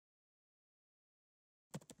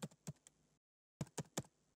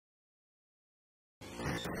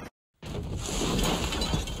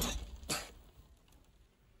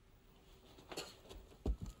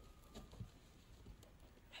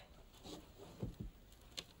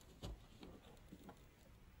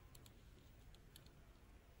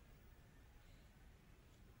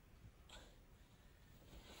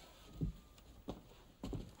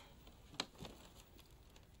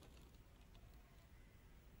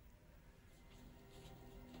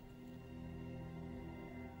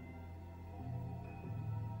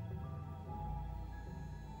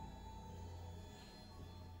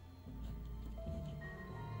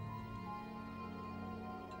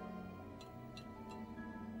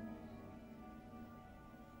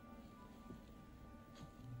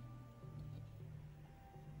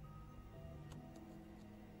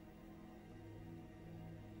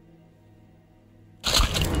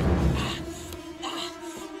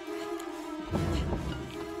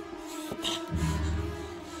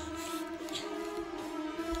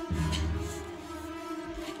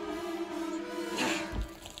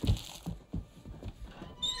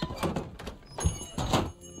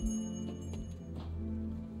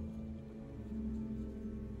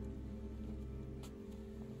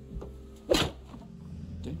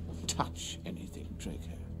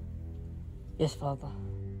Yes, Father.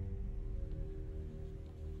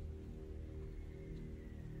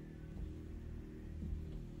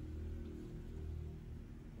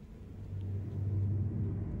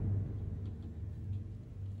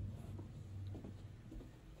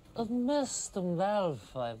 Oh, Master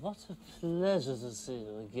Malfoy, what a pleasure to see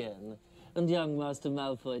you again. And young Master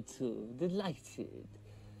Malfoy, too. Delighted.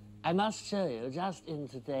 I must show you, just in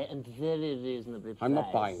today, and very reasonably priced. I'm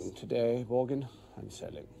not buying today, Morgan. I'm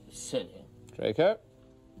selling. Selling? Draco?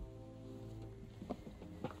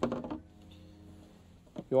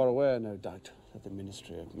 You are aware, no doubt, that the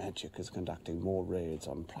Ministry of Magic is conducting more raids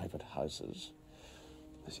on private houses.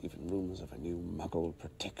 There's even rumours of a new Muggle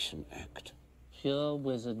Protection Act. Pure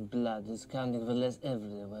wizard blood is counting for less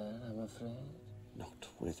everywhere, I'm afraid. Not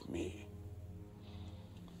with me.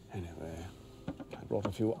 Anyway, I brought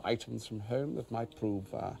a few items from home that might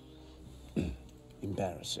prove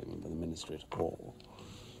embarrassing for the Ministry to call.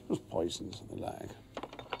 Just poisons and the like.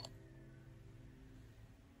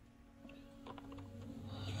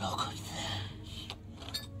 Look at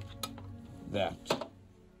that. That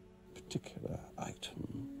particular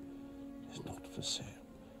item is not for sale.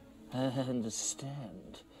 I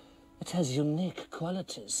understand. It has unique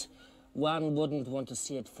qualities. One wouldn't want to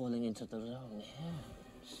see it falling into the wrong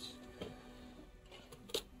hands.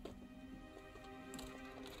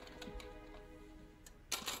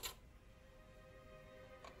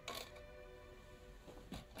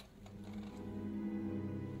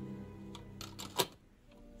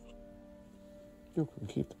 You can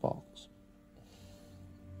keep the box.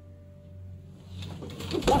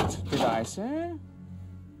 What did I say?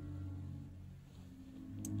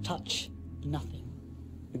 Touch nothing.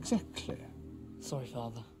 Exactly. Sorry,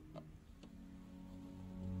 Father.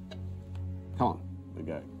 Come on, we're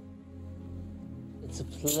going. It's a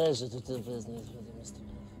pleasure to do business with you, Mr.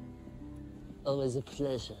 Malfoy. Always a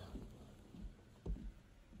pleasure.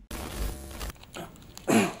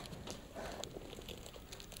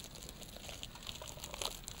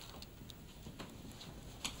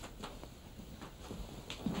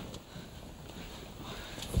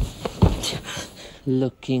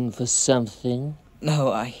 Looking for something?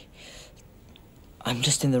 No, I'm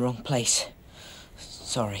just in the wrong place.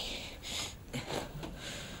 Sorry.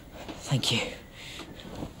 Thank you.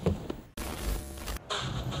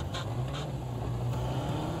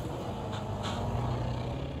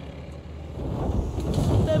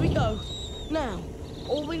 There we go. Now,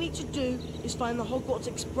 all we need to do is find the Hogwarts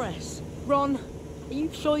Express. Ron, are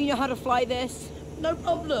you sure you know how to fly this? No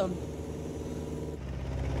problem.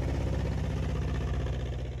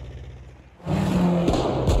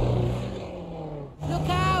 Look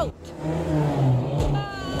out!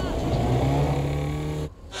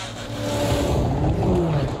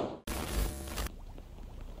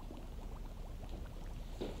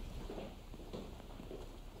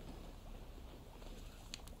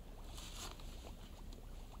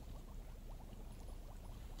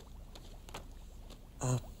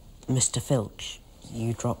 Mr. Filch,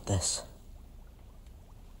 you dropped this.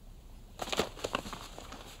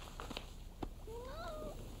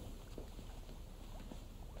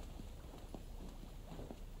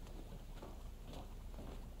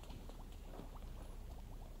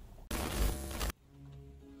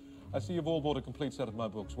 I see you've all bought a complete set of my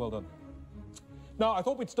books. Well done. Now, I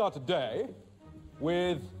thought we'd start today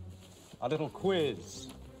with a little quiz.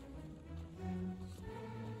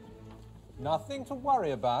 Nothing to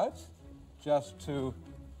worry about, just to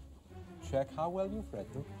check how well you've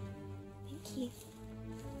read them. Thank you.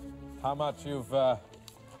 How much you've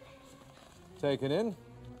taken in.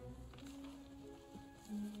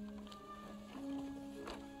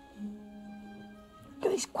 Look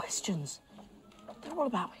at these questions. They're all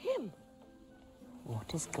about him.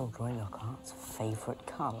 What is Gilderoy Lockhart's favourite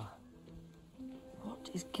colour? What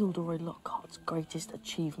is Gilderoy Lockhart's greatest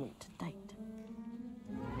achievement to date?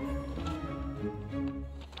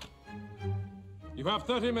 You have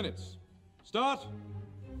 30 minutes. Start.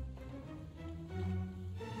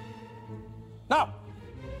 Now!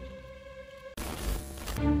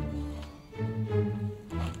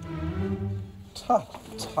 Tut,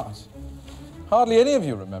 tut. Hardly any of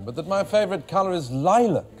you remembered that my favourite colour is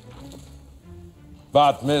lilac.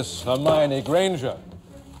 But Miss Hermione Granger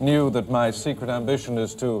knew that my secret ambition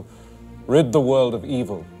is to rid the world of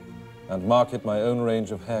evil and market my own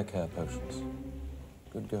range of hair care potions.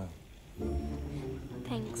 Good girl.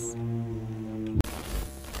 Thanks.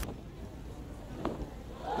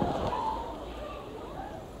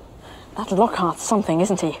 That Lockhart's something,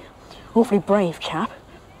 isn't he? Awfully brave chap.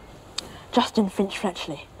 Justin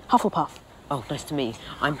Finch-Fletchley, Hufflepuff. Oh, nice to meet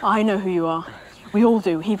you. I know who you are. We all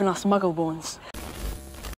do, even us Muggle-borns.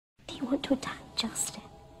 Do you you want to attack Justin?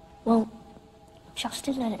 Well,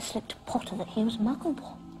 Justin let it slip to Potter that he was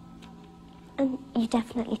Muggle-born. And you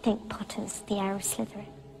definitely think Potter's the heir of Slytherin?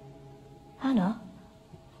 Hannah,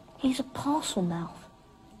 he's a parcel mouth.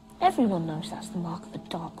 Everyone knows that's the mark of a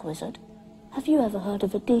dark wizard. Have you ever heard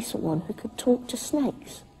of a decent one who could talk to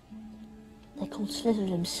snakes? They called Slytherin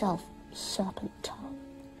himself Serpent Tongue.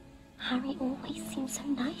 Harry always seems so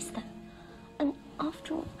nice, though. And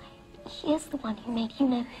after all, he is the one who made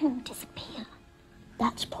you-know-who disappear.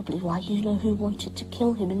 That's probably why you-know-who wanted to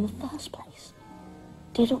kill him in the first place.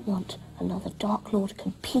 Didn't want another Dark Lord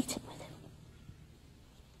competing with him.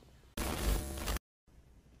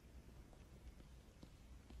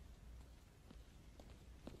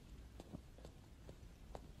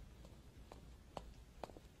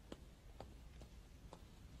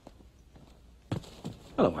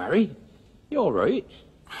 Hello, Harry. You all right?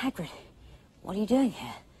 Hagrid, what are you doing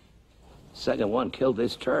here? Second one killed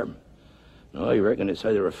this term. Now, I reckon it's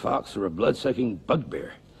either a fox or a blood-sucking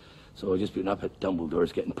bugbear. So I've just been up at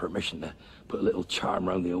Dumbledore's getting permission to put a little charm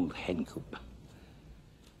around the old hen coop.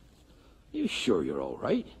 You sure you're all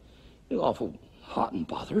right? You're awful hot and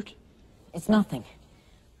bothered. It's nothing.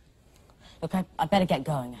 Look, I better get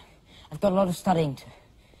going. I've got a lot of studying to...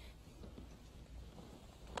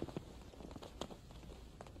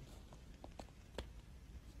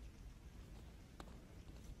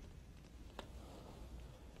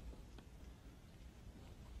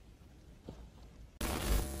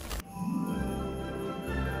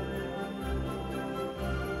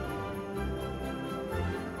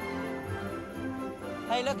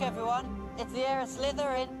 Hey, look, everyone. It's the heir of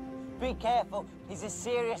Slytherin. Be careful. He's a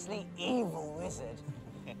seriously evil wizard.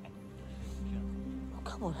 Oh,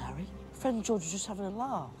 come on, Harry. Fred and George are just having a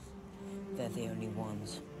laugh. They're the only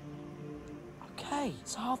ones. Okay,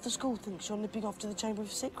 so half the school thinks you're nipping off to the Chamber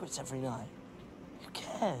of Secrets every night. Who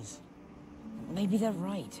cares? Maybe they're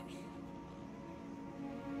right.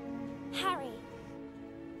 Harry!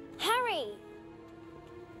 Harry!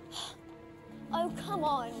 Oh, come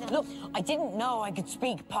on. Look, I didn't know I could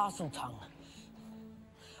speak parcel tongue.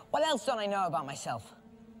 What else don't I know about myself?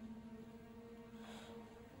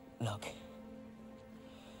 Look.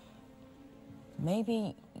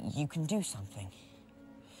 Maybe you can do something.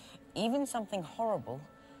 Even something horrible,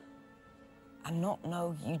 and not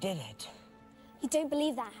know you did it. You don't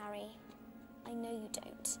believe that, Harry. I know you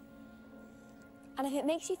don't. And if it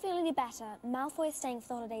makes you feel any better, Malfoy is staying for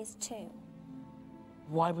the holidays too.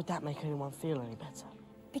 Why would that make anyone feel any better?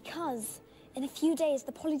 Because in a few days,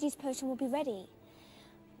 the Polyjuice potion will be ready.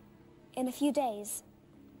 In a few days,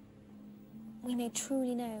 we may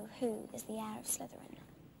truly know who is the heir of Slytherin.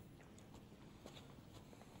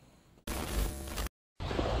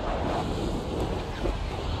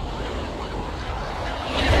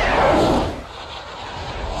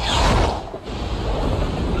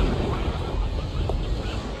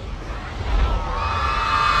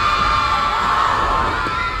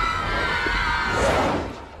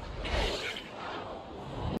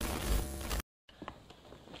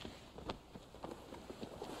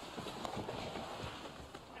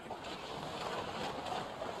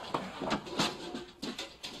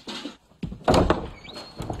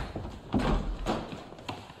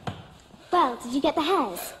 Well, did you get the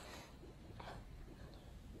hairs?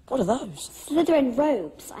 What are those? Slytherin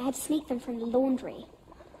robes. I had to sneak them from the laundry.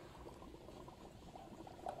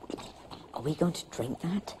 Are we going to drink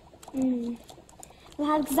that? We'll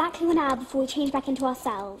have exactly 1 hour before we change back into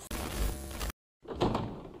ourselves.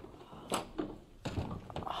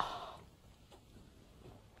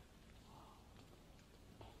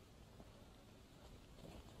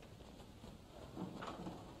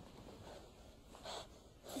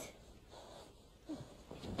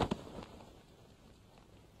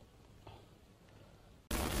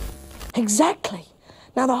 Exactly.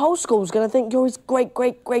 Now the whole school's going to think you're his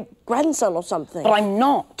great-great-great-grandson or something. But I'm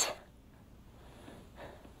not.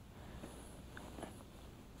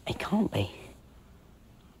 It can't be.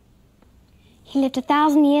 He lived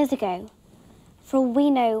 1,000 years ago. For all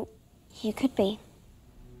we know, you could be.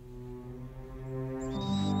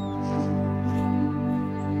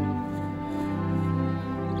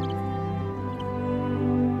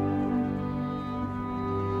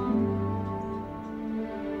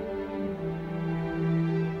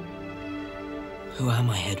 Who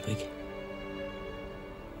am I, Hedwig?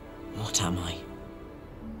 What am I?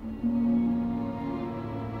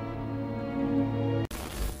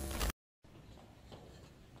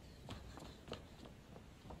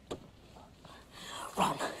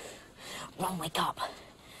 Ron, wake up.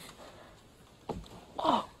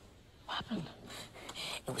 Oh, what happened?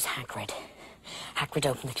 It was Hagrid. Hagrid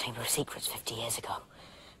opened the Chamber of Secrets 50 years ago.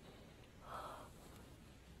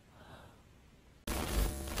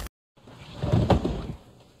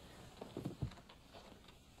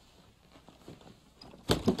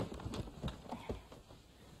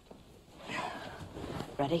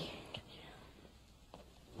 ready.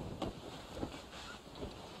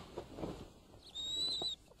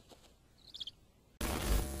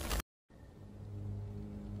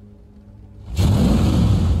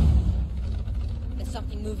 There's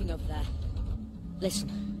something moving over there. Listen.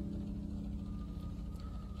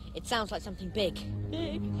 It sounds like something big.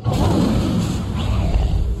 Big?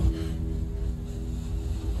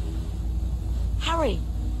 Harry!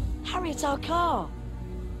 Harry, it's our car!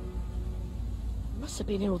 It must have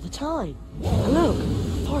been here all the time. And look,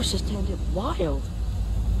 the forest has turned it wild.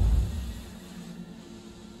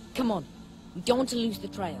 Come on. We don't want to lose the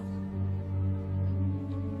trail.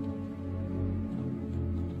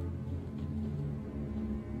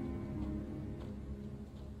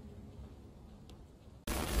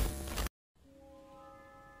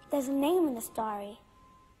 There's a name in this diary.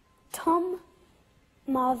 Tom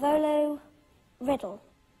Marvolo Riddle.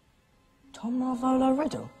 Tom Marvolo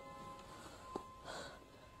Riddle?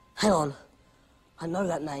 Hang on. I know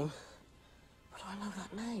that name. But I know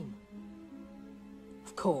that name.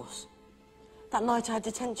 Of course. That night I had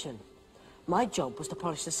detention. My job was to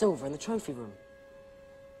polish the silver in the trophy room.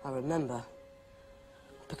 I remember.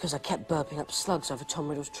 Because I kept burping up slugs over Tom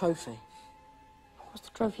Riddle's trophy. What's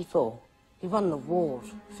the trophy for? He won an award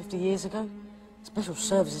 50 years ago. Special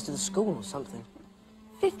services to the school or something.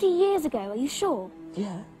 50 years ago, are you sure?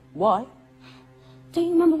 Yeah. Why? Don't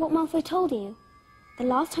you remember what Malfoy told you? The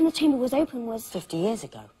last time the chamber was open was... 50 years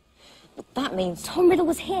ago. But that means... Tom Riddle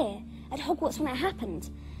was here, at Hogwarts when it happened.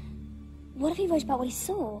 What if he wrote about what he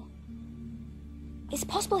saw? It's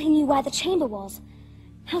possible he knew where the chamber was,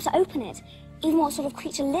 how to open it, even what sort of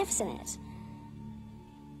creature lives in it.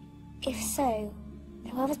 If so,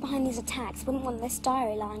 whoever's behind these attacks wouldn't want this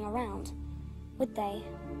diary lying around, would they?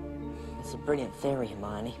 It's a brilliant theory,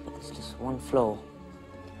 Hermione, but there's just one flaw.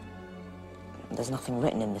 There's nothing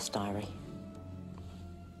written in this diary.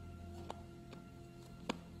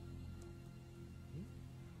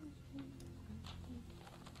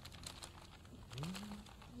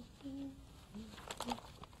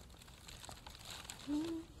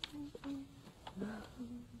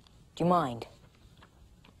 Do you mind?